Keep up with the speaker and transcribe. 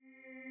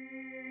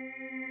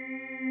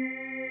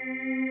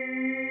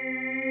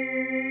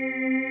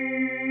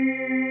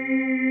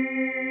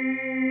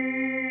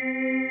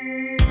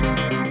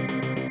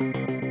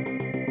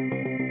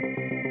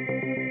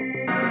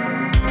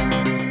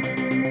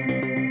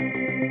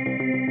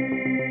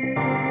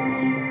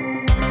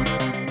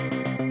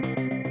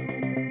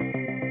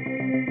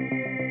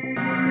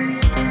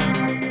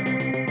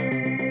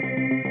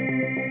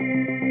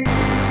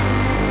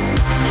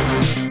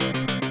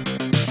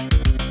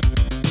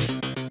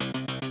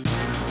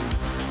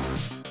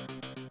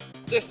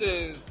This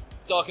is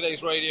Darker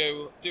Days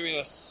Radio doing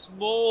a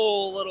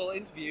small little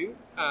interview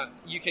at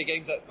UK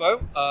Games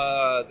Expo.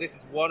 This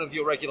is one of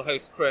your regular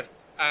hosts,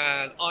 Chris,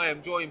 and I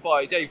am joined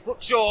by Dave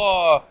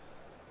Brookshaw,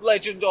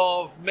 legend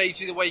of Mage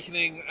of the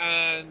Awakening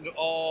and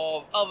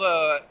of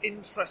other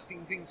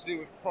interesting things to do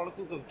with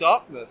Chronicles of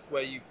Darkness,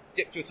 where you've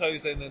dipped your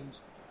toes in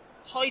and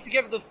tied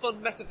together the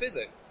fun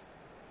metaphysics.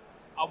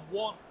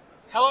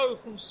 Hello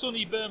from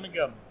sunny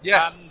Birmingham.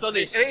 Yes, and sunny.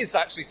 It is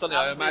actually sunny,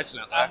 I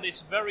imagine, out there. And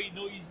this very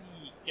noisy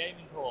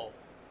gaming hall.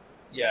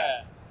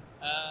 Yeah.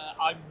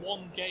 I'm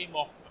one game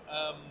off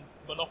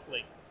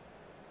Monopoly.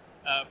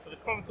 For the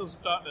Chronicles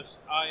of Darkness,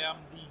 I am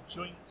the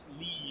joint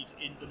lead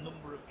in the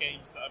number of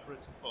games that I've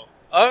written for.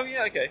 Oh,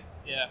 yeah, okay.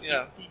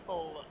 Yeah.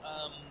 People...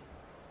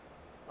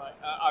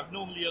 I've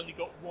normally only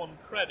got one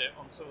credit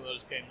on some of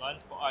those game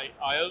lines, but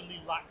I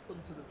only lack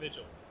Hunter the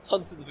Vigil.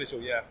 Hunter the Vigil,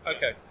 yeah.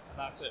 Okay. And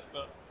that's it.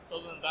 But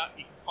other than that,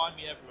 you can find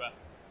me everywhere.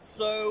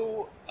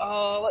 So,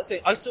 let's see.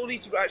 I still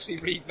need to actually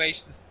read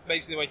Mage of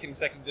the Awakening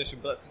 2nd Edition,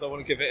 but that's because I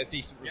want to give it a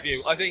decent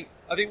review. Yes. I think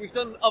we've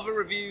done other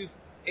reviews.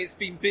 It's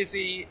been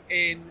busy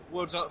in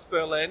World of Darkness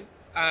Berlin,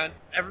 and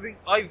everything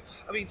I've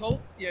been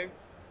told,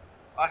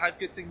 I had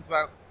good things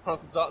about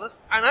Chronicles of Darkness.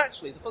 And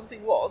actually, the fun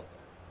thing was,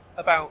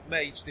 about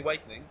Mage of the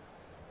Awakening,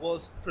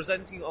 was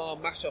presenting our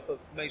mashup of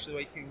Mage of the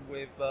Awakening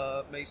with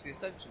Mage of the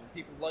Ascension.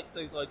 People liked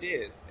those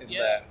ideas in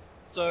there.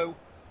 So,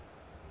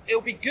 it'll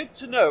be good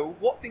to know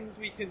what things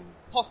we can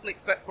possibly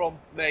expect from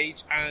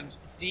Mage and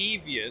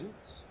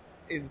Deviant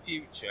in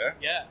future.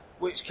 Yeah.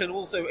 Which can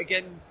also,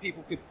 again,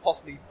 people could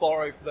possibly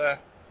borrow for their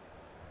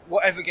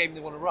whatever game they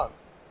want to run.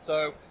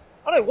 So,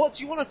 I don't know, what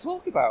do you want to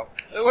talk about?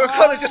 We're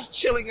kind of just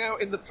chilling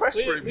out in the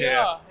press room we here.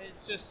 Are.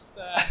 It's just...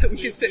 we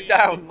can sit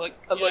down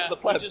like the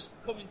plebs. We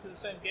just come into the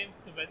same games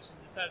convention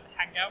and decided to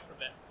hang out for a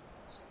bit.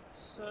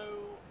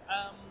 So,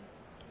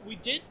 we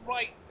did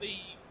write the...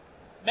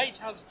 Mage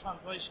has a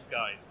translation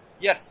guide.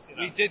 Yes,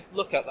 we did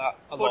look at that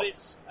a lot. But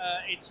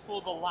it's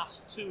for the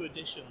last two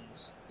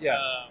editions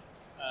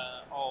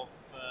of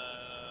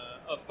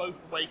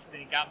both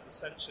Awakening and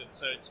Ascension.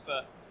 So it's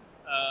for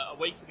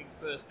Awakening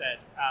First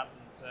Ed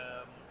and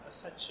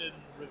Ascension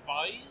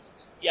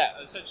Revised. Yeah,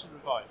 Ascension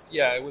Revised.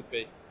 Yeah, it would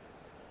be.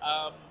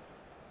 I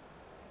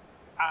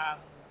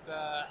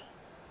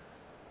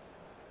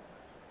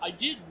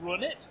did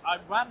run it. I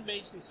ran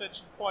Mage of the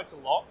Ascension quite a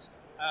lot.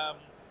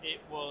 It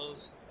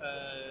was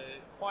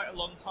quite a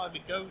long time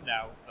ago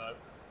now, though.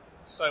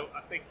 So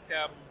I think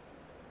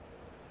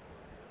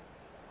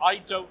I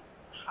don't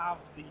have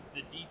the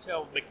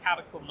detailed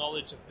mechanical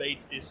knowledge of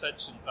Mage the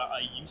Ascension that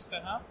I used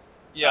to have.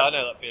 Yeah, I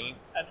know that feeling.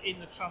 And in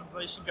the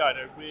translation guide,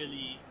 I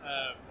really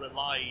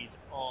relied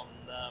on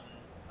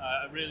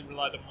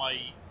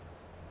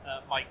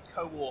my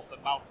co-author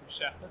Malcolm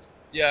Shepherd,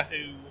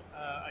 who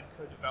and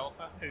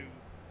co-developer, who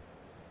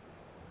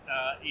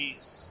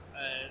is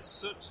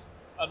such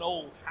an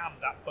old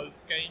hand at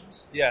both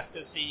games. Yes.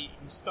 Because he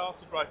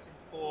started writing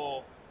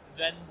for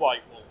then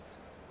White Wolf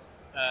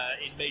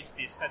in Mage of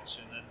the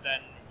Ascension, and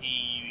then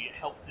he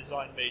helped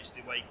design Mage of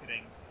the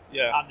Awakening.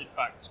 Yeah. And in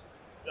fact,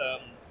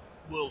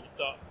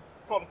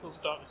 Chronicles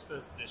of Darkness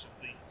First Edition,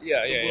 the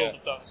World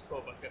of Darkness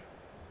core book.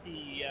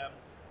 He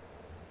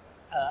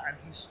and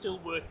he's still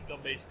working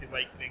on Mage of the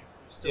Awakening.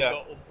 We've still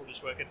got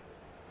unpublished work, and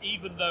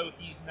even though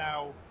he's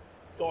now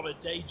got a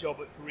day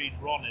job at Green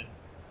Ronin.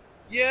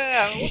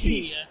 Yeah,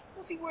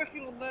 what's he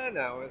working on there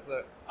now? Is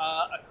it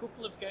a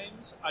couple of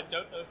games? I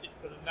don't know if it's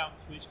been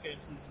announced which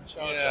games he's in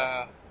charge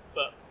of.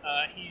 But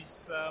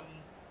he's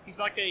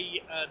like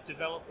a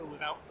developer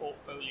without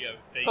portfolio.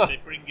 They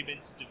bring him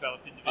in to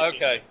develop individual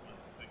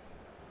segments and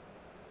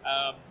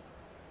things.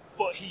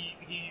 But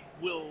he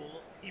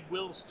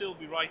will still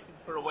be writing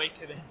for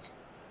Awakening.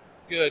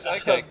 Good.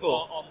 Okay.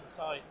 Cool. On the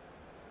side.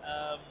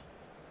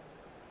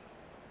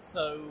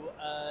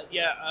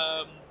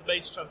 The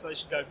Mage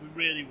translation guide, we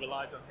really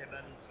relied on him,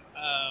 and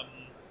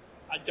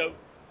I don't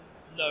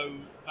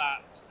know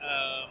that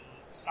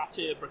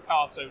Satyr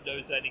Braccato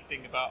knows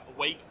anything about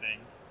Awakening,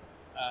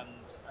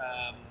 and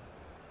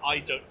I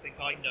don't think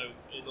I know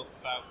enough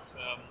about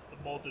the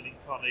modern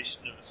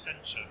incarnation of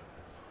Ascension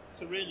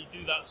to really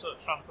do that sort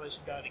of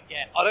translation guide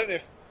again. I don't know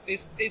if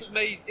is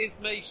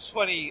Mage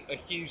 20 a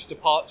huge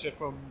departure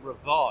from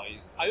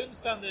Revised? I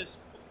understand there's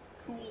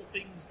cool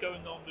things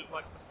going on with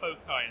like the foci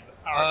and the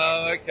paradigm.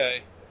 Oh,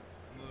 okay.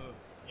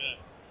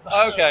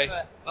 Yeah. Okay,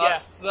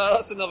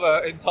 that's another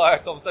entire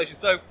conversation.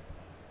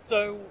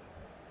 So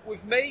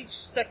with Mage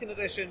 2nd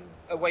Edition,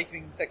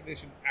 Awakening 2nd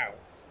Edition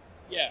out,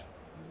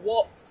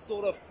 what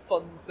sort of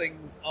fun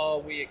things are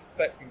we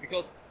expecting?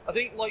 Because I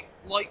think like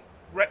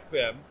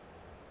Requiem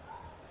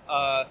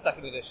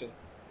 2nd Edition,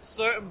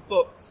 certain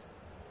books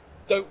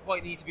don't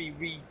quite need to be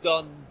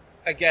redone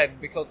again,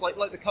 because like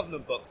the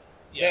Covenant books,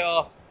 they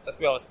are, let's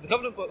be honest, the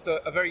Covenant books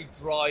are very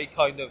dry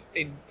kind of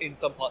in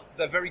some parts, because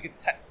they're very good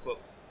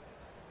textbooks.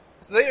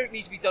 So they don't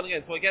need to be done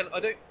again. So again,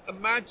 I don't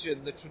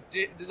imagine the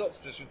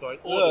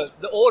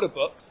order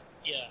books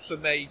for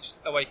Mage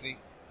Awakening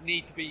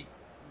need to be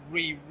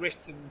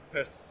rewritten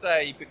per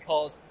se,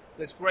 because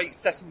there's great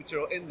setting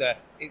material in there.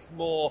 It's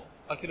more,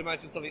 I could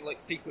imagine something like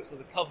Secrets of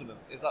the Covenant.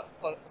 Is that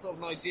sort of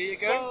an idea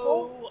you're going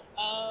for?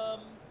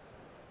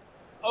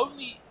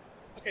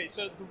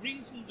 So the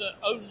reason that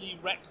only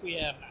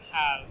Requiem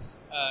has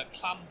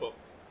clan book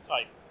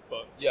type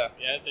books,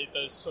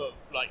 those sort of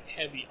like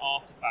heavy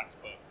artifact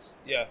books,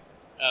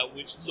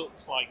 which look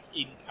like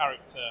in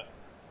character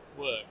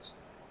works,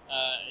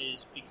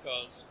 is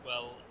because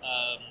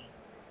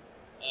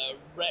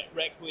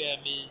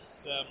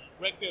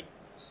Requiem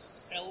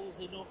sells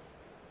enough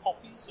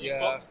copies of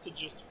books to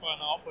justify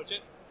an art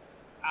budget,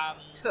 and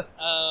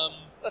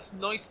that's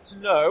nice to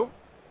know.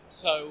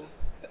 So,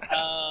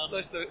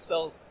 nice to know it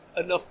sells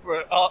enough for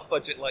an art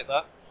budget like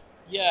that.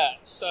 Yeah.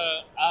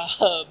 So,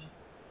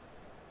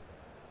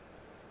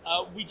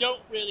 we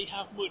don't really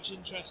have much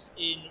interest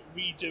in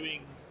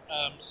redoing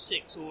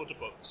 6 order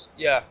books.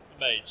 For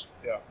Mage.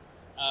 Yeah.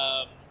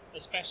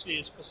 Especially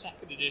as for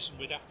 2nd edition,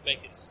 we'd have to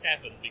make it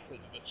 7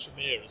 because of the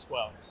Tremere as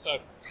well. So,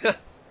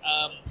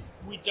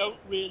 we don't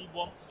really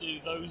want to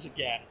do those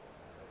again.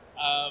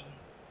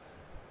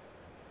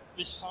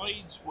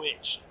 Besides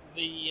which,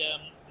 the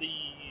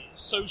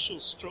social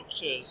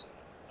structures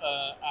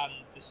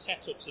and the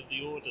setups of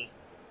the orders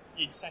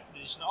in 2nd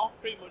edition are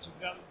pretty much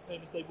exactly the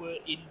same as they were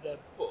in their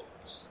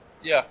books.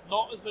 Yeah.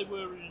 Not as they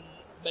were in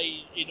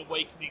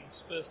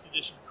Awakening's 1st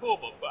edition core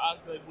book, but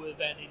as they were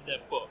then in their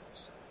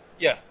books.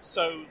 Yes.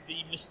 So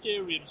the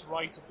Mysteriums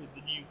right up in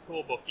the new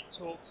core book, it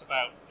talks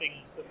about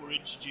things that were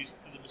introduced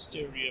for the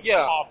Mysterium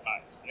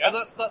hardback. Yeah? And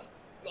that's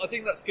I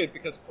think that's good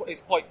because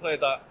it's quite clear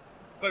that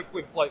both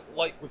with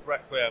like with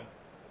Requiem,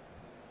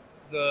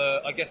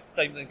 I guess the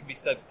same thing can be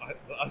said. Like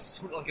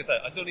I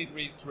said, I still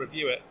need to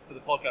review it for the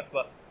podcast,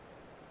 but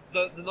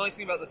the nice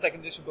thing about the 2nd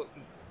edition books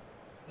is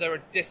they're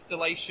a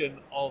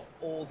distillation of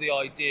all the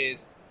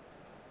ideas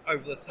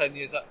over the 10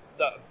 years that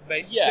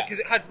made because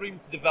it had room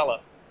to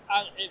develop.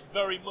 And it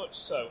very much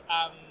so.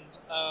 And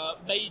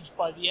Mage,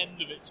 by the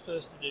end of its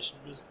 1st edition,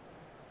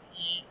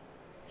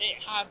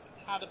 it had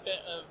a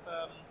bit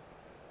of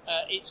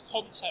its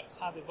concepts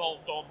had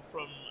evolved on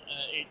from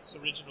its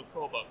original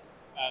core book,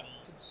 and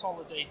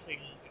consolidating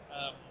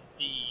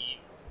the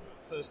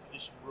 1st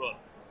edition run.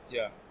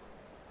 Yeah.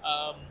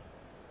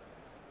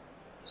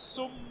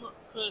 Some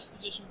 1st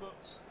edition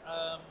books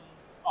are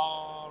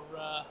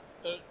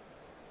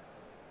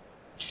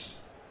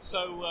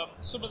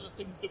some of the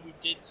things that we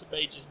did to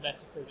Mage's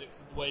metaphysics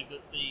and the way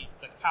that the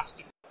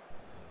casting,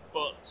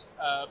 but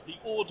the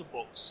order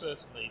books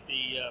certainly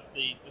the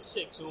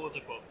 6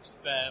 order books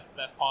they're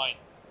fine,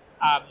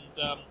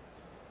 and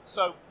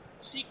so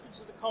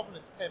Secrets of the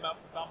Covenant came out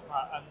for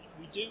Vampire, and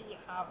we do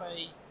have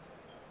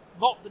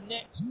not the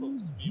next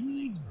book to be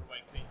released for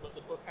Awakening, but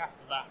the book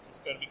after that is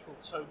going to be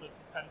called Tome of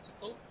the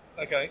Pentacle.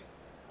 Okay.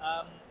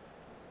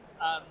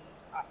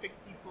 And I think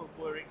people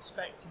were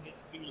expecting it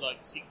to be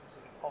like Secrets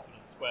of the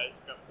Covenant, where it's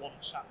got 1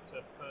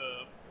 chapter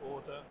per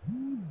order.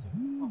 Secrets of the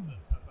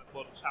Covenant has like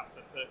 1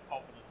 chapter per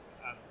covenant,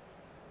 and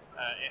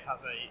it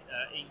has a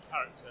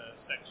in-character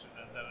section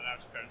and then an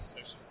out-of-character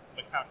section,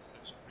 mechanical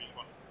section for each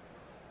one.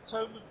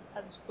 Tome of the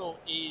Pentacle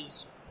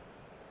is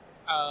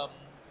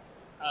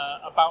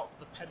about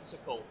the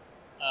Pentacle,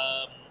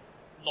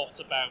 not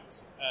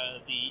about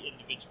the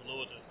individual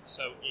orders.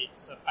 So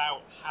it's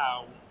about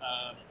how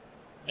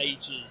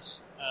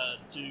mages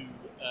do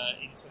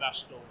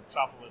international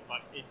travel and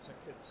like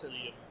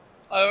interconcilium.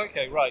 Oh,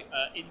 okay, right.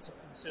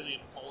 Interconcilium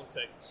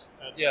politics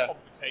and Yeah.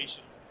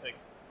 convocations and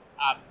things,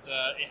 and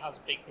it has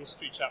a big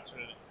history chapter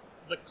in it.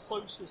 The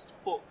closest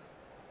book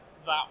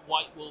that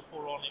White Wolf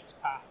or Onyx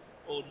Path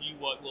or New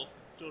White Wolf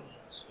have done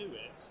to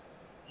it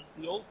is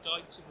the Old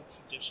Guide to the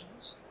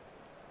Traditions.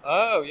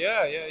 Oh,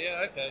 yeah,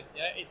 okay.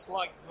 Yeah, it's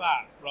like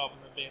that rather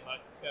than being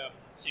like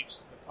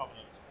Secrets of the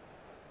Covenant.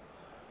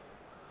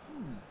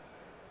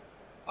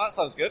 That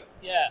sounds good.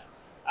 Yeah,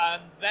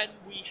 and then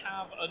we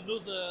have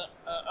another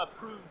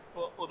approved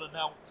but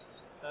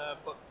unannounced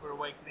book for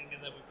Awakening,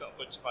 and then we've got a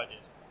bunch of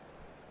ideas.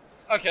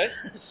 Okay.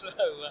 So,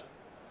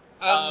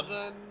 and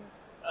then...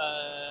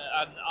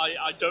 and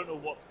I don't know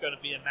what's going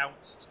to be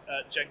announced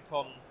at Gen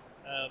Con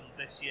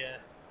this year.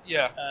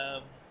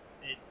 Yeah.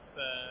 It's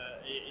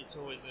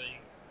always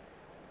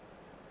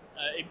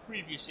in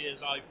previous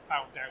years I've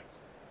found out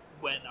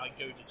when I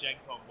go to Gen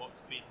Con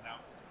what's been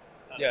announced.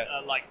 And, yes.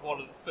 Like one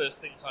of the first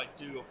things I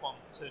do upon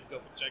turning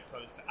up at Gen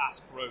Con is to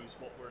ask Rose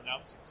what we're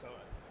announcing, so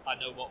I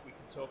know what we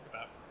can talk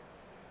about.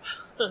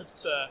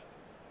 But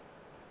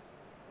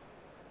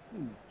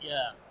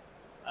yeah.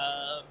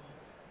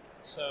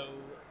 So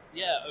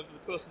yeah, over the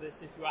course of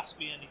this, if you ask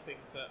me anything,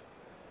 that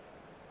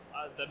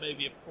there may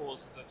be a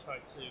pause as I try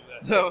to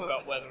think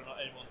about whether or not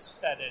anyone's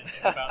said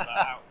anything about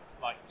that out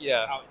in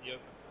the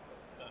open.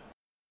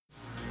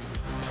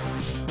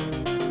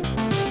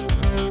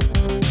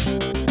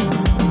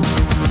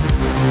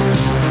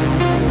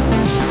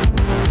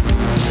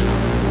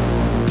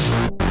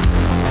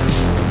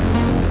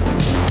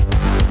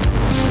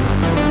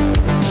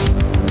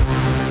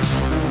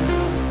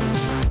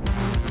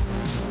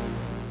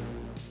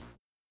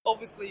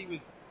 Obviously,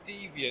 with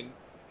Deviant,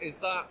 is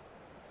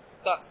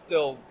that's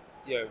still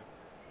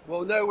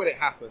we'll know when it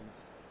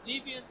happens.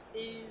 Deviant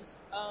is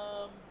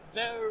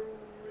very,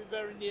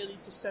 very nearly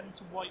to send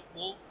to White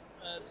Wolf,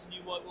 to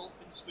New White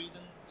Wolf in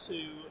Sweden,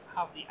 to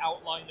have the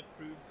outline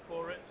approved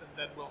for it, and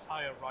then we'll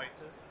hire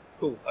writers.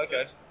 Cool.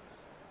 Okay.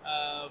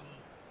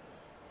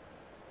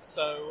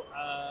 So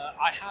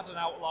I had an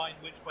outline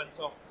which went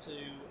off to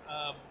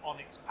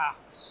Onyx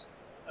Path's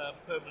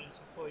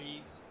permanent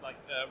employees, like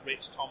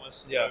Rich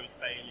Thomas and Rose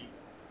Bailey,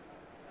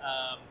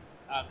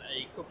 and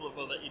a couple of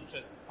other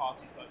interested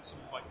parties, like some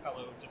of my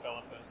fellow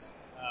developers.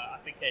 I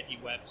think Eddie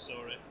Webb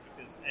saw it,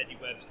 because Eddie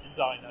Webb's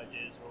design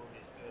ideas are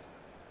always good.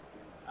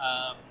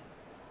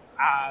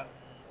 And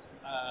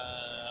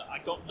I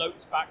got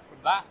notes back from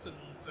that, and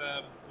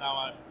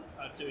now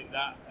I'm doing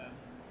that, and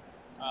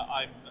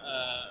I'm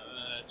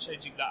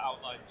changing that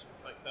outline to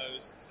reflect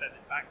those, send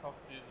it back off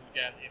to them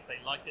again. If they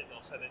like it, they'll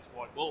send it to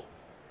White Wolf.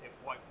 If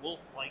White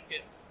Wolf like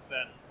it,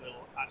 then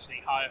we'll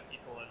actually hire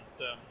people and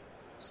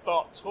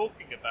start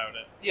talking about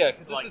it. Yeah,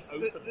 because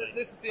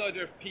this is the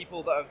idea of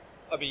people that have,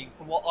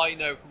 from what I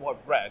know, from what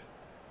I've read,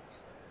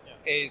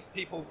 is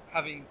people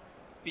having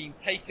been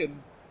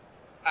taken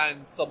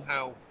and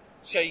somehow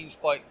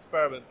changed by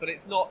experiment, but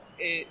it's not...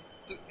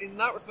 So in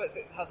that respect,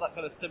 it has that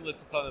kind of similar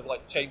to kind of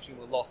like Changing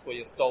the Lost, where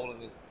you're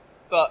stolen.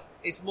 But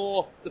it's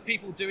more, the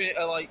people doing it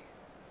are like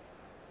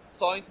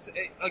scientists.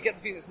 I get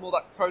the feeling it's more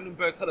that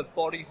Cronenberg kind of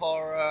body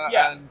horror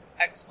and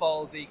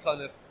X-Files-y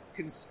kind of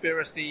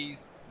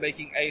conspiracies,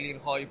 making alien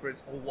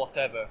hybrids or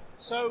whatever.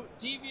 So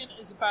Deviant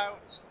is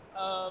about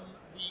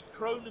the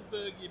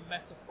Cronenbergian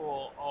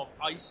metaphor of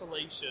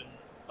isolation,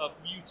 of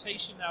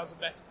mutation as a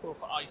metaphor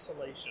for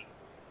isolation.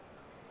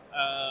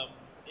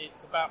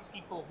 It's about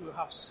people who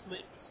have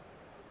slipped,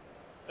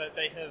 that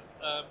they have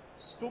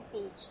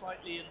stumbled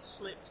slightly and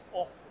slipped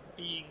off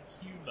being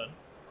human,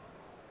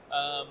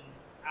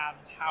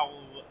 and how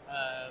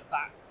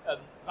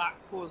that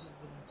causes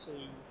them to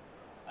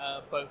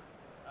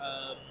both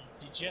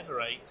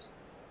degenerate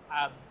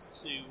and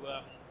to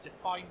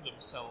define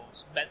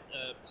themselves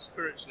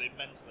spiritually and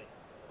mentally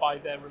by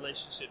their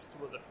relationships to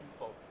other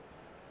people.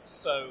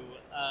 So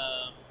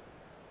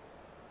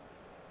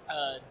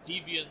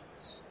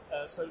deviants,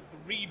 so the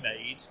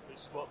remade, which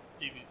is what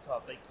deviants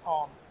are, they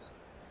can't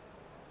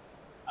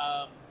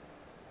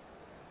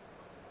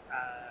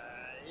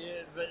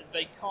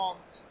they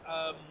can't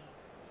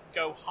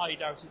go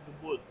hide out in the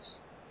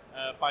woods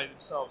by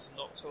themselves and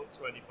not talk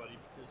to anybody,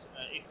 because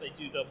if they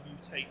do, they'll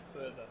mutate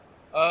further.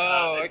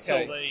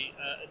 Until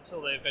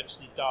they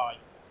eventually die.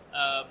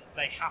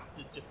 They have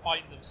to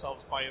define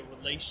themselves by a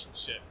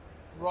relationship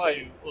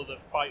by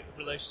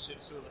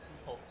relationships to other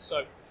people.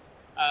 So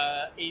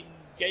in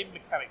game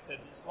mechanic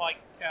terms, it's like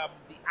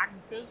the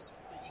anchors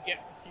that you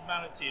get for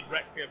humanity in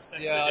Requiem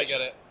Second Edition. I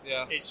get it.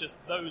 Yeah, it's just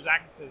those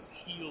anchors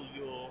heal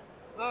your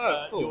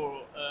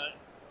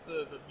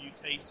further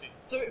mutating.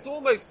 So it's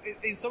almost,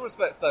 in some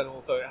respects, then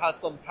also it has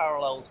some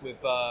parallels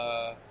with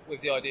the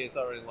ideas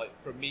that are in like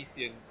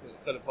Promethean,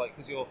 kind of like,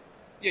 because you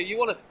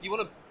want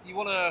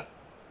to.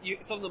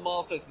 Some of the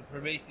milestones of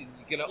Promethean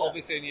you're going to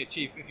obviously only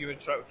achieve if you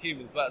interact with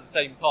humans, but at the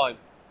same time,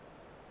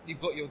 you've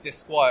got your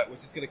disquiet,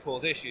 which is going to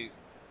cause issues.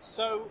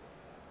 So,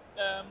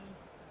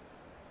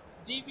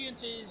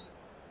 Deviant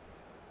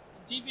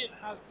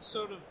has the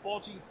sort of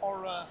body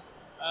horror,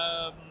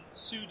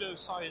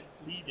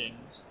 pseudoscience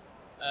leanings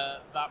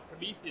that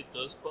Promethean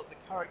does, but the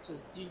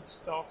characters did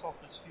start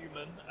off as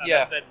human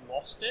and then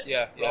lost it,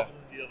 rather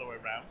than the other way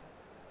around.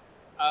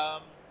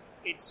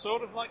 It's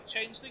sort of like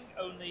Changeling,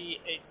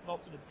 only it's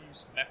not an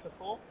abuse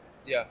metaphor.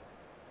 Yeah.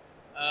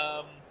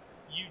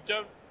 You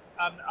don't,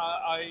 and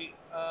I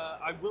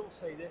will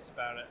say this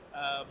about it.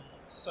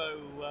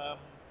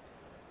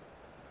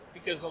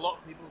 Because a lot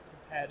of people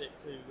compared it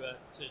to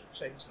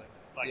Changeling,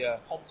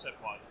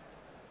 concept-wise.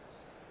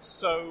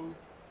 So,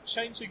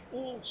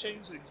 all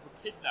Changelings were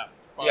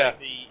kidnapped by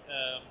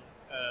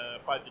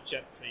the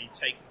gentry,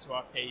 taken to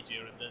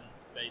Arcadia, and then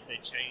they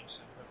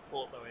changed and have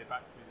fought their way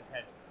back through the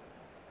hedge.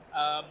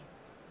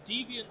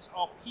 Deviants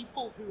are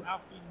people who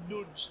have been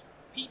nudged,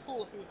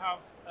 people who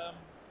have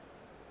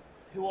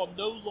who are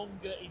no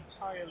longer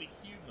entirely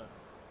human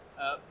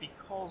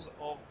because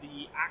of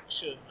the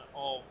action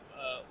of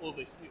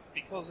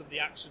because of the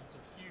actions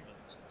of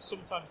humans,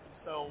 sometimes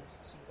themselves,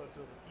 sometimes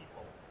other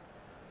people,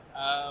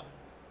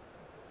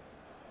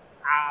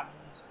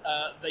 and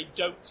they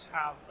don't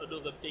have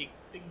another big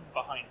thing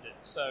behind it.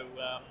 So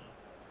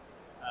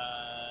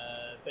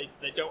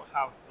they don't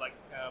have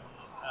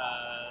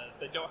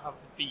they don't have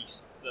the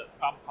beast that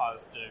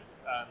vampires do,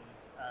 and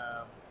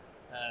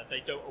they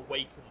don't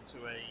awaken to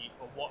a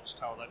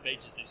watchtower like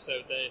mages do.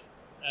 So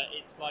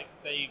it's like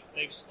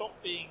they've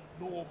stopped being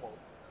normal,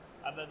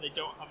 and then they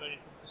don't have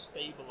anything to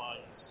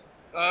stabilise.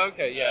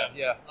 Okay,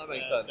 that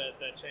makes sense.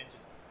 Their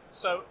changes.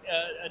 So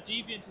a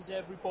deviant is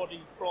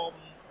everybody from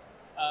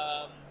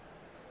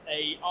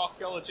a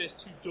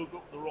archaeologist who dug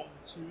up the wrong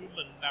tomb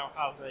and now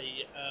has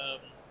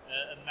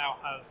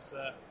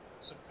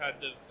some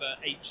kind of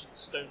ancient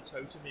stone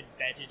totem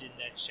embedded in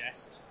their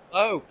chest.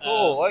 Oh,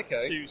 cool, okay.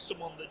 To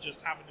someone that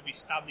just happened to be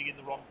standing in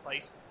the wrong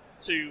place,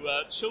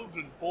 to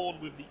children born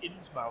with the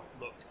Innsmouth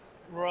look.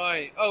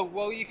 Right. Oh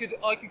well, I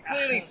could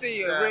clearly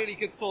see a really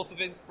good source of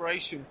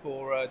inspiration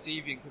for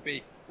Deviant could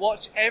be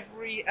watch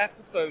every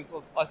episode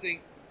of I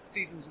think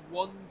seasons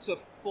 1 to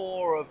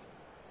 4 of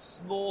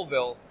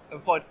Smallville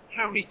and find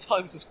how many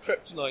times does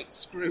Kryptonite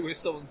screw with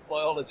someone's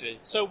biology.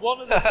 So one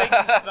of the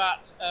things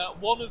that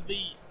one of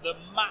the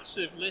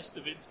massive list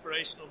of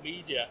inspirational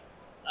media,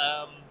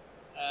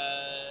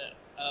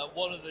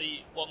 one of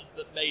the ones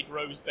that made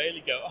Rose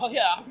Bailey go, oh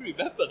yeah, I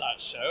remember that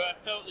show. I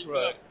totally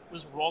forgot.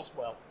 Was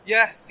Roswell.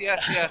 Yes.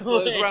 Well,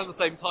 it was around the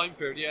same time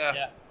period.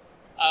 Yeah.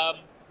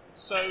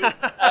 So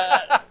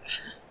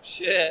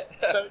shit.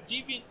 So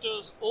Deviant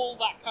does all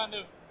that kind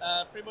of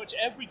pretty much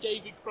every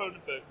David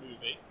Cronenberg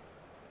movie.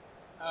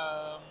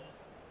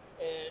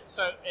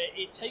 So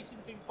it takes in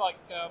things like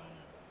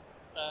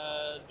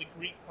the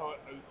Greek poet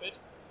Ovid,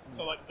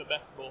 so like the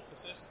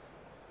Metamorphosis.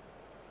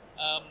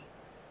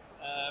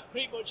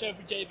 Pretty much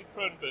every David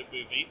Cronenberg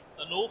movie,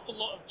 an awful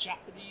lot of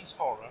Japanese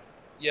horror.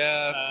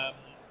 Yeah.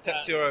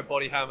 Tetsuro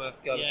Body Hammer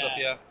kind of stuff.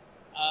 Yeah.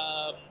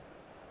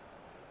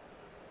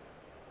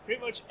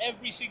 Pretty much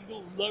every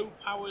single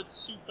low-powered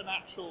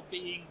supernatural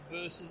being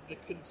versus the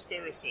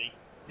conspiracy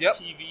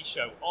TV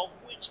show, of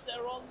which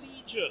there are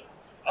legion.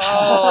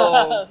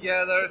 Oh,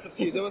 yeah, there's a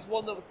few. There was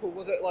one that was called,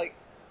 was it like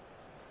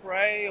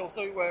Prey or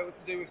something, where it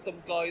was to do with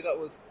some guy that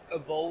was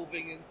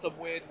evolving in some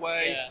weird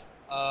way.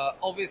 Yeah.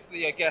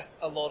 Obviously, I guess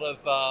a lot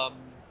of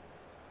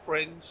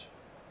Fringe.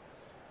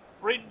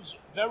 Fringe,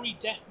 very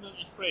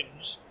definitely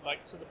Fringe,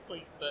 like to the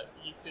point that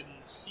you can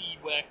see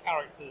where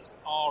characters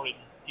are in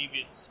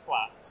Deviant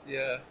splats.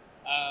 Yeah.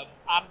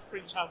 And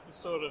Fringe has the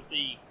sort of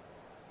the...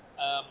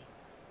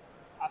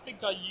 I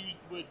think I used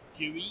the word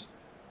gooey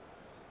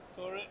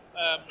for it.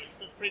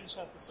 Fringe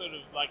has the sort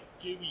of like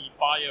gooey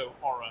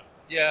bio-horror.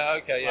 Yeah,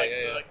 okay,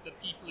 yeah. Like the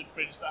people in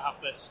Fringe that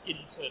have their skin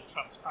turned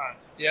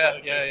transparent. Yeah.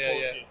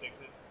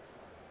 Things.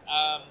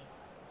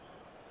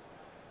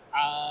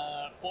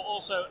 But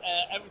also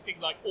everything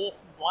like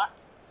Orphan Black.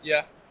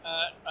 Yeah.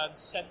 And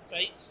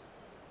Sense8,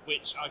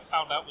 which I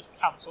found out was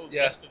cancelled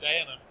yesterday,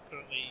 and I'm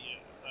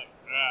currently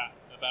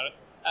about it.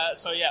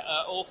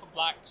 Orphan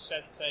Black,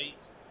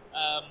 Sense8,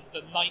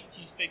 the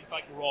 90s things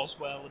like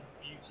Roswell and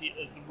Beauty,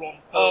 the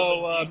Ron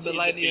Perlman, Beauty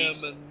Millennium and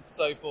the Beast. and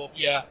so forth.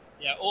 Yeah,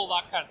 all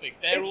that kind of thing.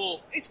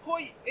 It's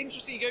quite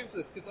interesting going for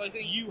this because I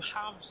think you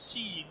have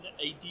seen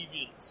a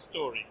Deviant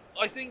story.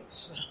 I think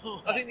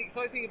the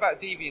exciting thing about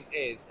Deviant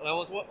is, and I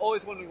was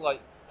always wondering,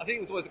 like, I think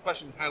it was always a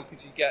question: how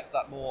could you get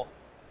that more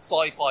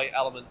sci-fi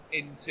element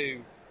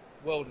into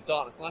World of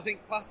Darkness? And I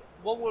think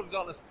World of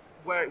Darkness,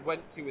 where it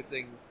went to with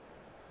things,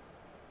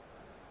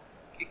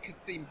 it could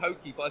seem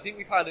hokey, but I think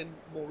we've had in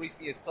more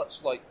recent years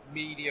such like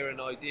media and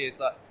ideas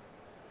that,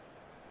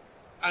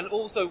 and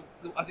also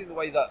I think the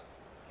way that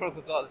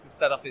Chronicles of Darkness is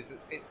set up is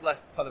it's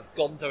less kind of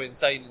gonzo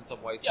insane in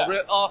some ways. Yeah.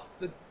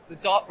 The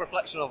dark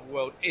reflection of the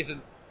world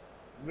isn't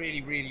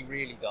really, really,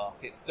 really dark.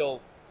 It's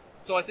still...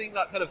 So I think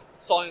that kind of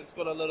science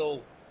got a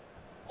little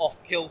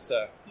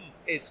off-kilter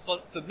is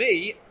fun. For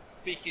me,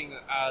 speaking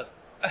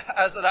as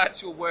an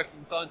actual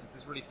working scientist,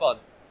 is really fun.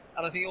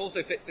 And I think it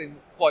also fits in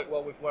quite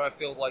well with where I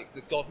feel like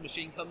the God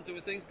Machine comes in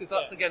with things, because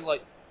that's, again,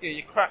 like,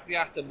 you crack the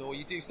atom or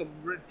you do some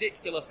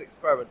ridiculous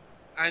experiment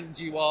and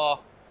you are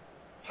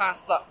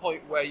past that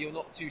point where you're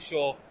not too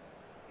sure,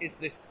 is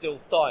this still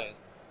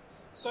science?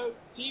 So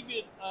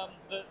Deviant,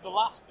 the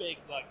last big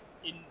like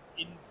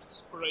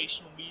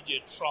inspirational media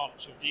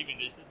tranche of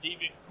Deviant is that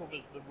Deviant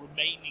covers the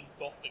remaining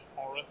Gothic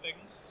horror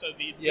things. So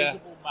the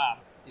Invisible Man,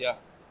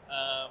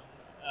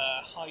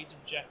 Hyde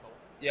and Jekyll,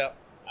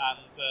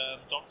 and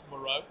Dr.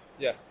 Moreau,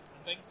 yes,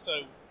 and things.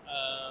 So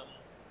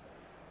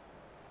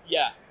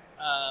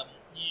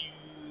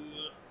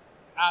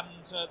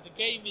the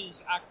game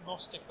is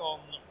agnostic on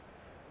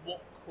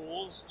what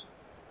caused.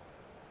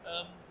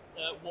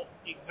 What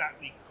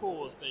exactly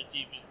caused a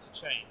Deviant to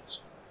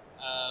change.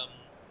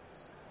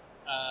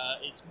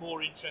 It's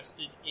more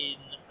interested in...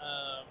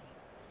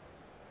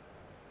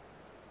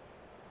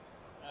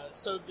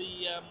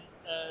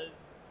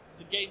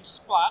 the game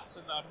Splat,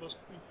 and I must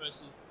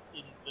preface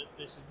that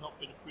this has not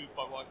been approved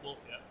by White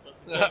Wolf yet, but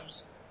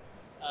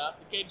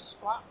the game's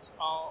Splats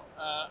are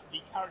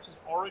the character's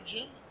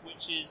origin,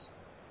 which is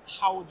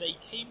how they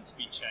came to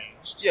be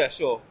changed. Yeah,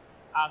 sure.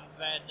 And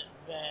then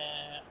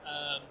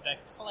their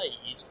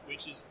clade,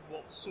 which is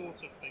what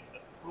sort of thing, the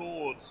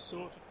broad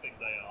sort of thing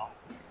they are.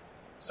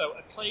 So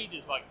a clade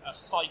is like a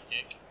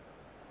psychic,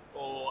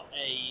 or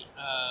a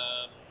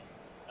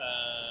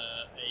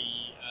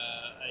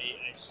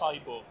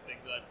cyborg thing,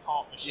 like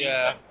part machine.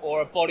 Yeah,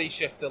 or a body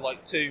shifter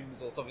like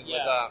Tombs or something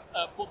like that.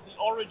 But the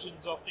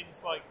origins are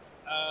things like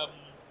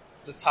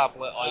the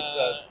tablet.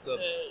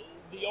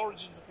 The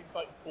origins are things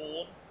like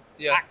born,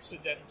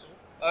 accidental.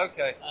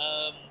 Okay.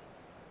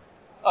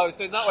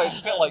 So in that way, it's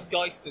a bit like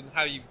Geist and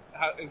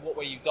in what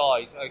way you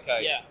died.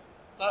 Okay. Yeah.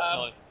 That's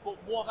nice. But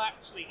what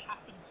actually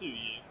happened to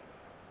you?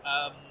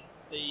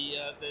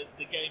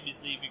 The game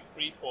is leaving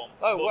freeform.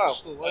 Oh wow!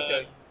 Cool.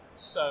 Okay.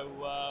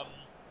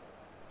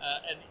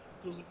 And it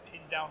doesn't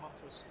pin down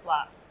onto a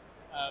splat.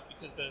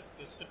 because there's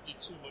simply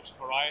too much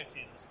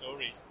variety in the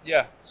stories.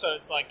 Yeah. So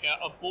it's like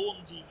a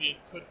born deviant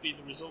could be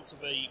the result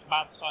of a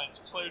mad science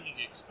cloning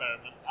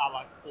experiment, a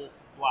la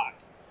Orphan Black,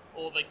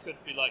 or they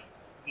could be like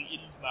the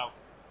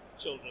Innsmouth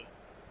children.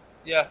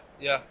 Yeah,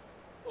 yeah.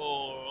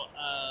 Or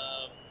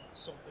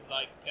something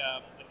like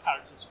the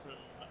characters from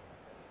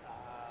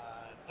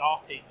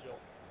Dark Angel.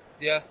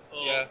 Yes,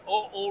 yeah.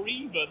 Or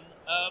even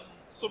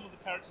some of the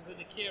characters in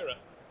Akira.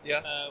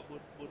 Yeah.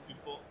 Would be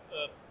bought.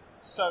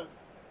 So,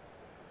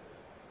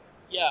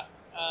 yeah,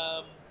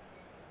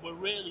 we're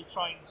really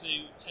trying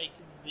to take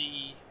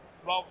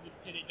rather than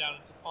pin it down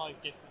into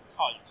 5 different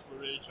types, we're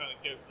really trying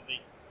to go for the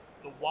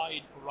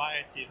wide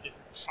variety of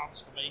different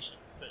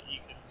transformations that you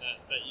can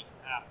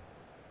have.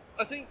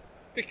 I think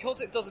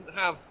because it doesn't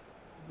have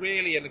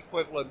really an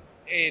equivalent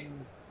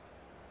in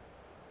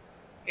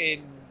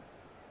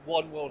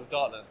One World of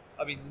Darkness.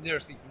 I mean, the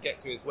nearest you can get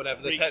to is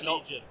whenever Freak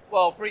Legion.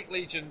 Well, Freak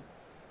Legion,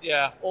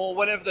 yeah, or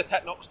whenever the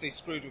technocracy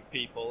screwed with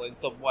people in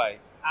some way.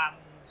 And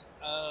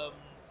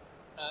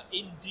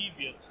in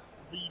Deviant,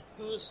 the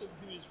person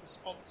who is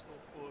responsible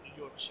for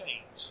your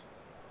change,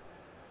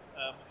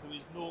 who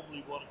is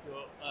normally one of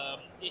your,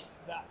 if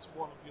that's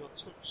one of your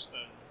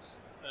touchstones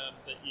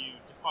that you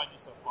define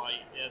yourself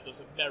by,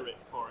 there's a merit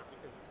for it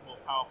because it's more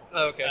powerful.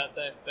 Oh, okay.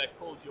 They're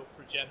called your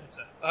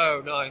progenitor.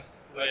 Oh, nice.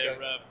 Where,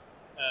 okay.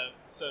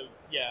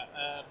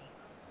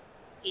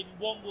 In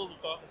One World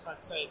of Darkness,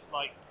 I'd say it's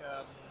like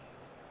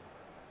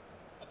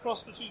a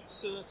cross between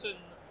certain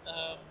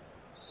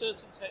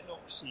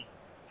technocracy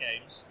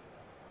games.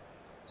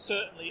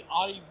 Certainly,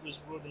 I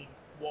was running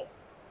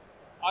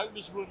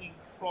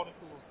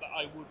Chronicles that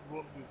I would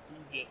run with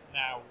Deviant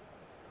now,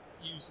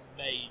 using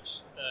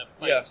Mage,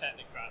 playing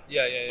Technocrats.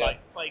 Yeah. Like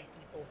playing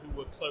people who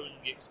were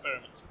cloning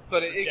experiments.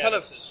 But it kind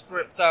of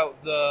strips out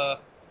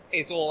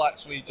it's all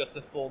actually just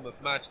a form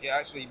of magic. It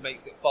actually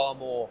makes it far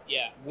more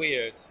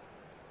weird.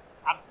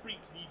 And Freak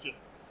Legion.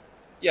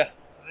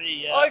 Yes.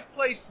 I've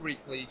played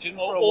Freak Legion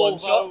for a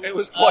one-shot. It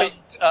was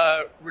quite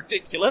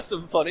ridiculous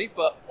and funny,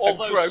 but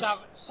although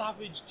gross.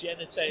 Savage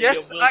Genitalia.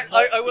 Yes,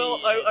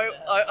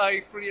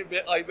 I freely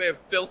admit I may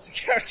have built a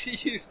character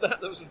to use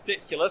that was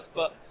ridiculous,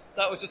 but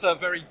that was just a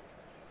very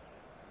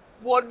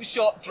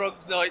one-shot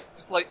drunk night.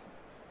 Just like,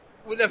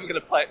 we're never going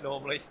to play it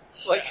normally.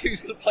 Like,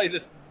 who's going to play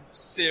this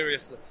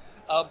seriously?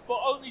 But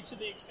only to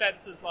the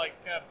extent as like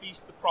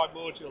Beast the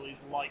Primordial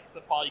is like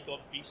the bygone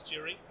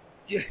bestiary.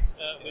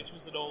 Yes. Which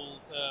was an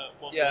old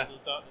One World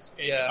of Darkness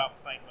game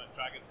about playing like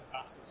dragons and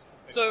bastards.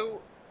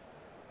 So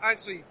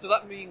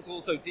that means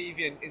also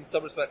Deviant, in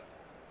some respects,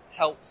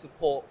 helps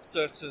support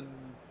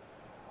certain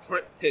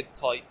cryptid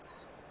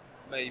types,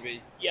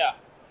 maybe. Yeah,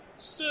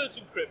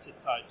 certain cryptid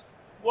types.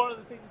 One of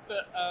the things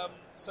that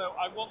so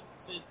I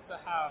wanted to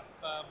have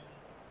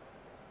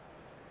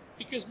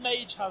because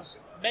Mage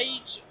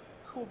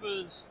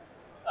covers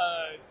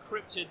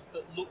cryptids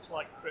that look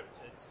like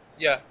cryptids.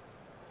 Yeah.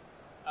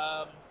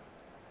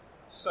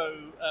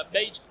 So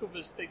Mage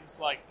covers things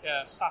like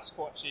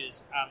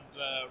Sasquatches and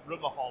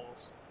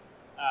Rummerholes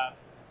and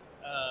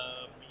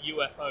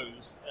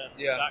UFOs and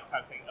that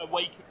kind of thing.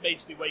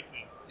 Mage the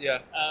Awakening. Yeah.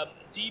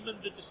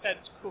 Demon the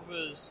Descent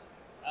covers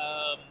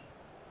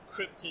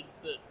cryptids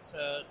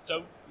that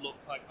don't look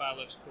like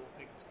biological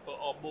things but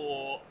are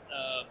more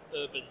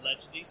urban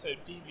legendy. So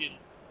Demon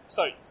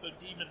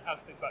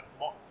has things like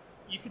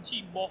you can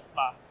see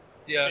Mothman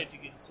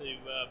fitting into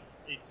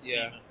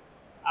Demon,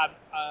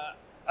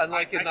 and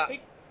like I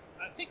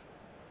think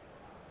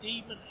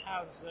Demon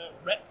has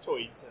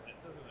reptoids in it,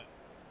 doesn't it?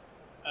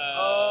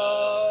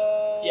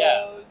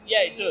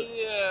 It does.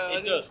 Yeah,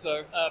 it does.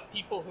 So.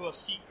 People who are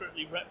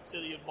secretly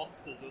reptilian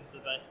monsters under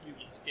their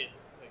human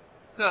skins and things.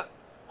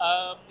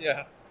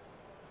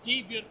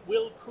 Deviant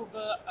will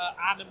cover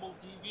animal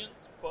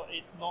deviants, but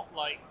it's not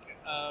like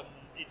a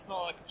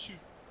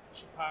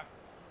chupac.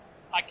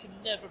 I can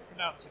never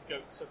pronounce a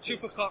goat such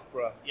as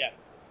Chupacabra. Yeah.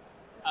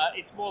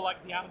 It's more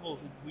like the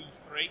animals in We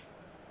 3.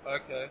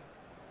 Okay.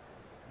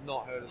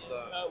 Not heard of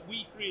that.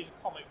 We 3 is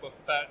a comic book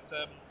about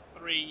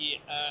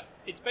 3.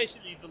 It's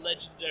basically the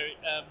legendary,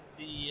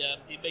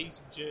 the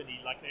amazing journey,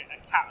 like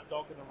a cat, a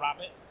dog, and a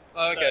rabbit.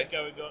 Okay.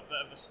 That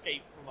have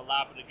escaped from a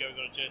lab and are going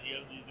on a journey.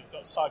 Only they've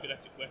got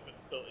cybernetic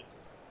weapons built into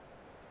them.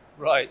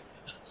 Right.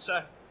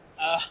 So,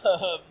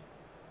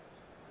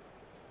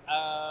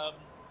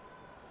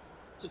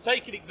 to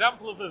take an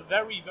example of a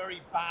very,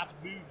 very bad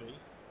movie,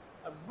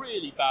 a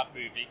really bad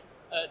movie,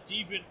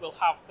 Deviant will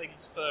have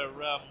things for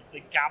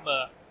the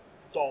Gamma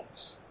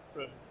dogs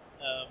from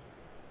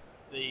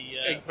the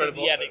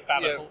Eric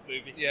Bana Hulk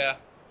movie. Yeah.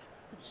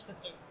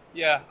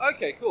 Yeah.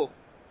 Okay. Cool.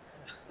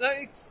 Now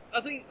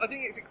I think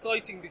it's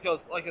exciting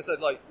because, like I said,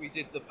 like we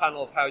did the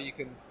panel of how you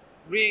can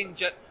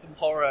re-inject some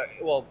horror,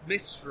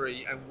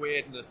 mystery and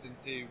weirdness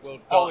into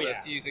World of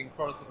Darkness using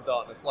Chronicles of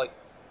Darkness. Like,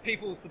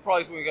 people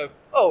surprised when we go,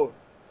 oh,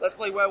 let's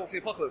play Werewolf the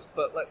Apocalypse,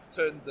 but let's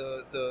turn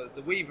the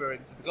Weaver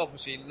into the God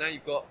Machine, and now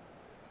you've got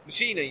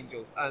Machine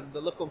Angels, and the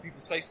look on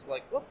people's faces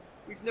like, what?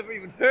 We've never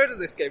even heard of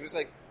this game. It's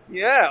like,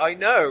 yeah, I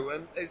know,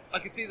 and I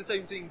can see the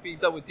same thing being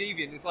done with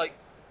Deviant. It's like,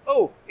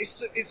 oh,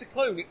 it's a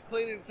clone. It's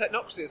clearly the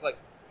Technocracy. It's like,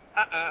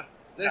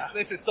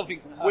 this is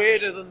something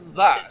weirder than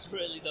that. It's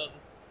really done.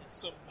 It's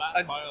some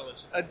mad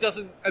biologist.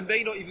 And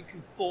may not even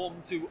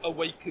conform to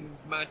awakened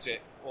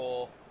magic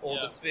or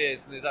the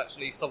spheres, and is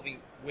actually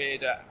something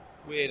weirder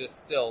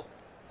still.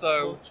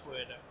 So much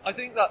weirder. I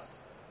think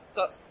that's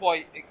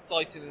quite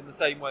exciting in the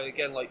same way.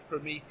 Again, like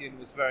Promethean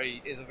is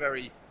a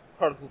very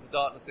Chronicles of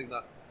Darkness thing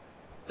that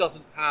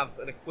doesn't have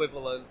an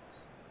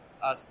equivalent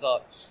as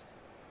such.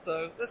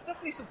 So there's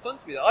definitely some fun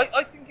to be there.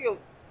 I think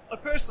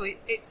personally,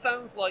 it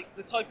sounds like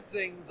the type of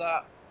thing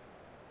that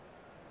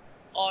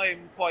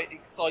I'm quite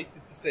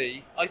excited to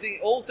see. I think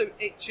it also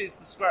itches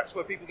the scratch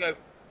where people go,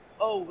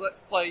 oh,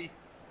 let's play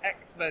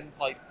X-Men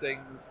type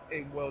things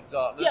in World of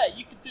Darkness. Yeah,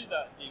 you could do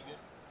that, Negan.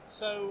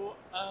 So,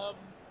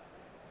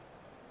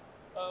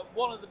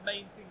 one of the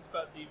main things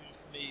about Deviant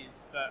for me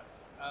is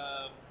that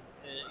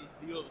is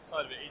the other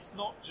side of it. It's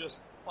not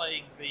just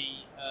playing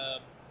the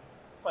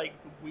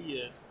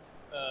weird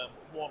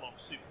one-off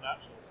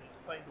supernaturals. It's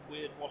playing the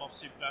weird one-off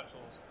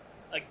supernaturals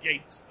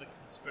against the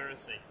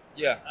conspiracy.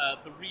 Yeah.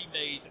 The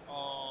remade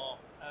are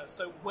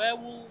so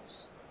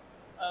werewolves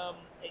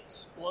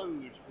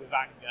explode with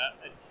anger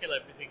and kill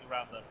everything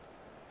around them.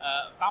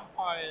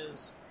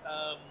 Vampires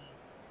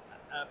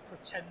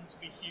pretend to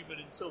be human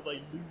until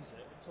they lose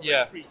it, until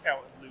they freak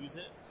out and lose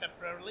it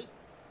temporarily.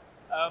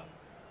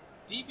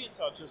 Deviants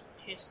are just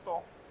pissed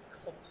off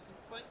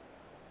constantly.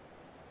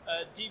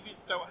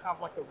 Deviants don't have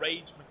like a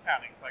rage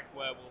mechanic like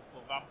werewolf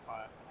or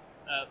vampire.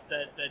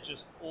 They're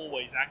just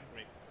always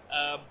angry.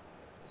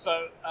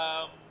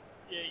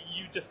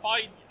 You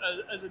define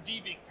as a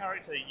deviant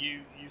character.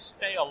 You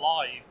stay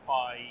alive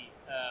by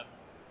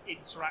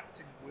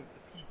interacting with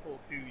the people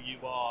who you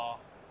are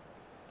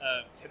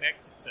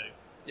connected to.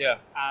 Yeah,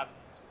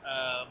 and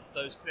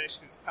those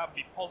connections can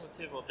be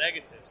positive or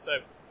negative.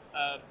 So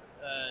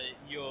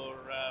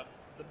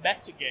the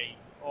metagame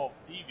of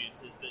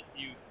Deviant is that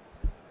you,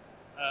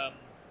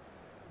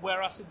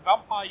 whereas in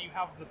Vampire you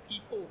have the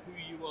people who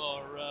you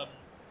are,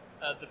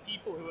 the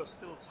people who are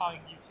still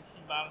tying you to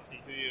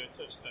humanity, who are your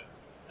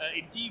touchstones.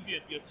 In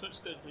Deviant, your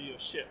touchstones are your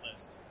shit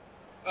list.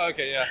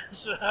 Okay, yeah.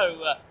 So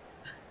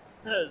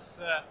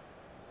there's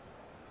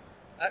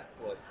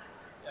excellent.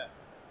 Yeah.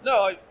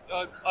 No,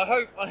 I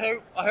hope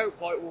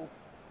White Wolf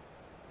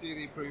do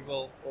the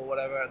approval or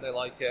whatever, and they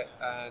like it,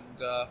 and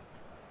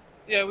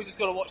we just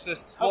got to watch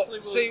this.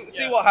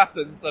 See what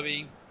happens. I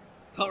mean,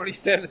 can't really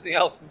say anything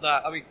else than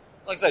that. I mean,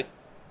 like I say,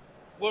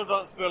 World of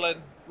Darkness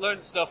Berlin,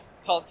 learned stuff.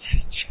 Can't say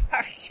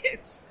jack.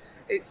 It's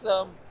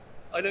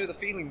I know the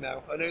feeling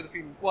now. I know the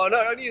feeling. Well, no,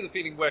 I knew the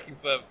feeling working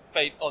for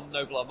Fate on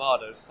Noble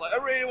Armada. It's like, I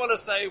really want to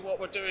say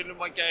what we're doing in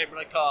my game, and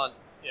I can't.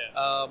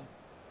 Yeah.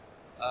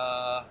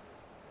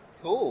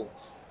 Cool.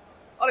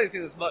 I don't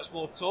think there's much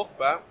more to talk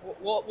about.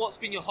 What's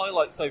been your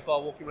highlight so far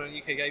walking around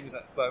UK Gamers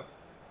Expo?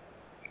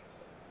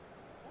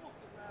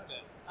 Walking around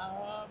it.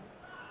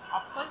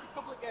 I've played a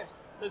couple of games.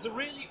 There's a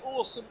really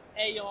awesome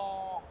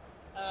AR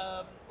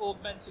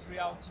augmented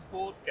reality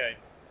board game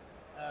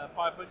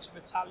by a bunch of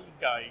Italian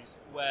guys,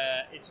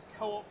 where it's a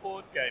co-op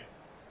board game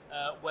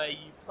where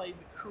you play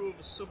the crew of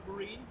a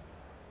submarine,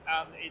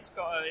 and it's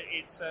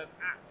an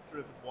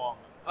app-driven one.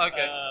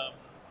 Okay.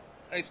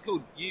 It's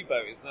called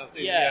U-Boat, isn't it?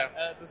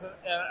 There's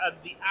and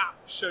the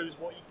app shows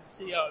what you can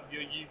see out of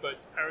your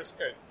U-boat's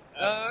periscope.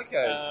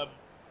 Okay.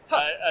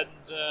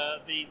 And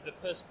the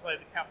person playing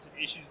the captain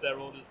issues their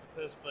orders. The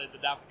person playing the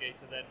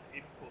navigator then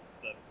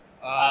inputs them.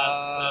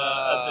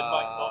 And they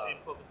might not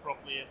input them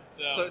properly. And,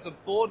 so it's a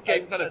board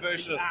game kind of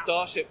version of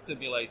Starship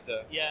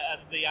Simulator. Yeah,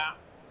 and the app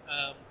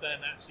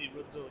then actually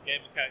runs all the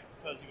game mechanics and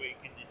tells you what you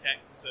can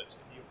detect and such,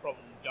 and you'll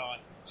probably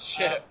die.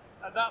 Shit.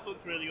 And that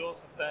looked really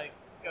awesome. They're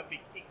going to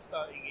be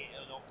kickstarting it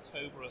in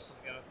October or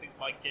something, and I think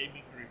my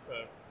gaming group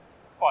are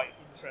quite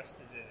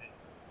interested in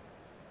it.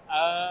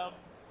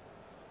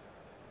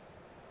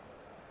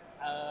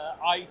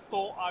 I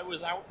thought I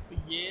was out for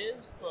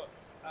years,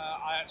 but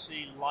I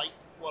actually like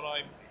what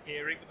I'm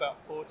hearing about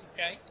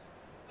 40k.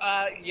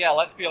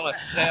 Let's be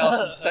honest, they are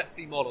some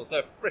sexy models.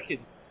 They're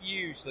freaking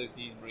huge, those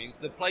new Marines.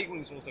 The Plague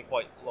Marines are also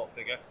quite a lot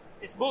bigger.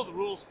 It's more the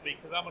rules for me,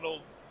 because I'm an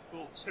old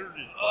school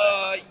Tyranid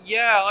player.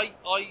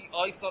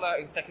 I started out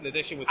in 2nd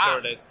edition with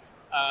Tyranids.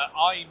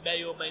 I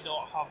may or may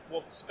not have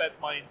once spent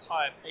my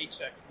entire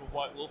paycheck from a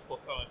White Wolf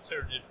book on a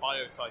Tyranid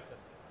Biotitan.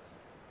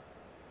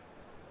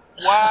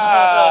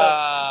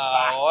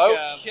 Wow.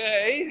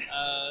 Okay.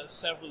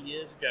 Several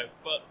years ago,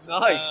 but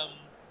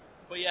nice.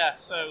 But yeah,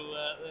 so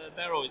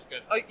they're always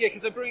good.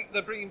 Because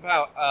they're bringing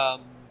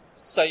about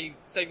save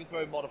and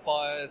throw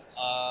modifiers.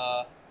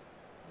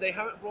 They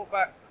haven't brought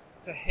back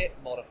to hit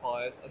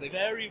modifiers.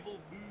 Variable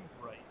move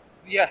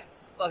rates.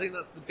 Yes, I think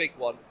that's the big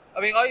one. I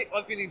mean,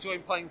 I've been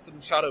enjoying playing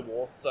some Shadow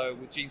War, so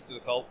with Genes to the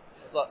Cult,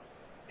 so that's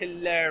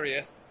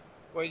hilarious.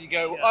 Where you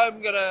go,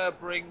 I'm going to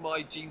bring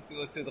my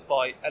Genestealer to the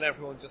fight, and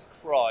everyone just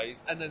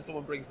cries, and then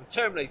someone brings the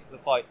Terminator to the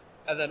fight,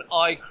 and then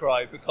I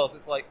cry, because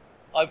it's like,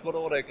 I've got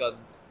auto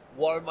guns,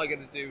 what am I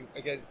going to do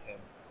against him?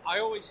 I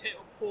always hit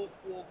up Hawk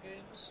War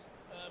Games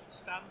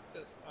stand,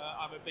 because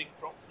I'm a big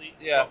Drop Fleet,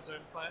 Drop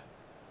Zone player.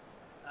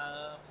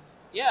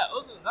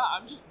 Other than that,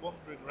 I'm just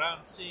wandering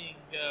around seeing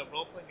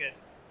role-playing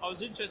games. I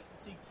was interested to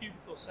see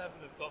Cubicle 7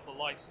 have got the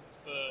license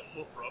for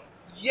Wolfram.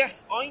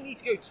 Yes, I need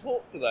to go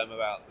talk to them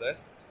about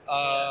this.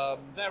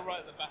 They're right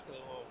at the back of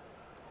the hall.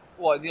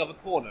 What, in the other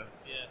corner?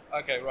 Yeah.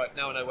 Okay, right,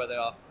 now I know where they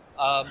are.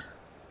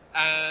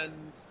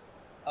 And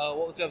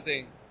what was the other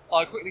thing?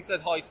 I quickly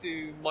said hi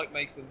to Mike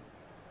Mason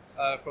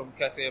from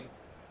KSM.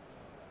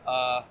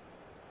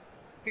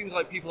 Seems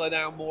like people are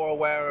now more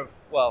aware of,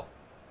 well,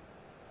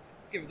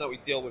 given that we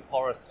deal with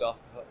horror stuff,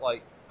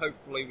 like,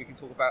 hopefully we can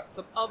talk about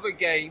some other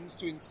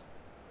games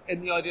in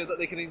the idea that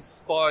they can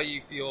inspire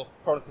you for your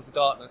Chronicles of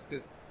Darkness,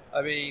 because,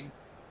 I mean,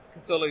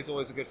 Cthulhu's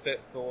always a good fit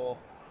for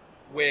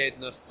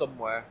weirdness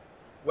somewhere,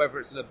 whether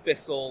it's an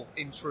abyssal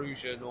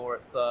intrusion or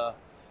it's the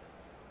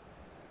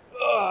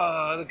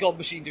God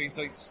Machine doing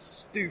something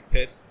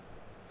stupid.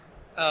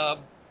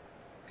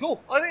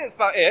 Cool. I think that's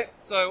about it.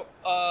 So,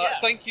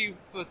 thank you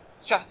for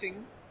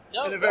chatting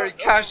in a very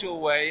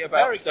casual way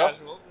about very stuff.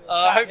 Casual.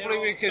 Hopefully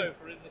we can. In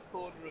the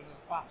corner of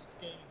a vast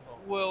gaming hall.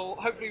 Well,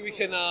 hopefully we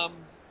can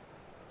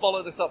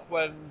follow this up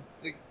when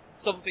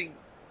something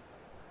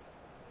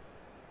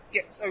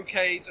gets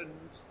okayed and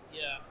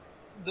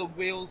the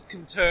wheels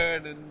can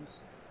turn and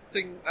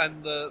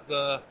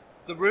the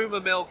rumor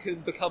mill can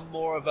become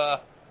more of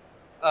a.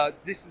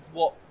 This is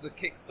what the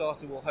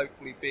Kickstarter will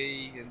hopefully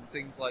be, and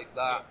things like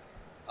that.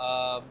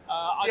 I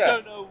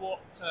don't know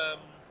what.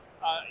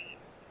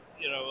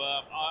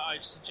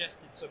 I've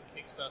suggested some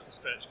Kickstarter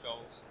stretch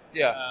goals.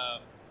 Yeah.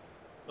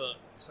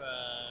 But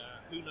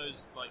who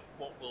knows, like,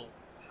 what will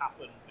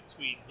happen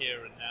between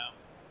here and now?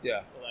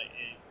 Yeah.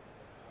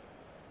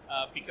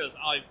 Because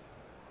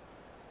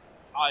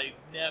I've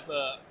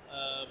never.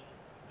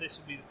 This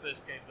will be the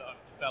first game that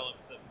I've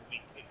developed that will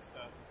be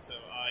Kickstarted. So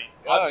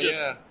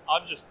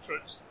I'm just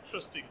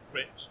trusting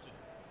Rich to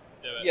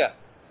do it.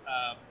 Yes.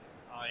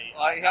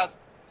 He has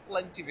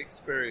plenty of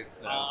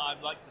experience now.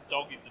 I'm like the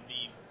dog in the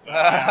meme. But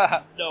I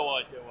have no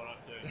idea what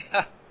I'm doing.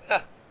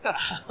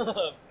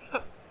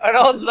 And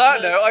on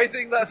that note, I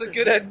think that's a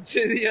good end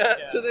to the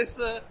to this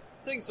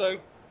thing. So,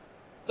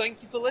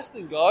 thank you for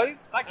listening,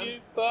 guys. Thank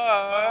you.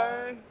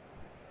 Bye.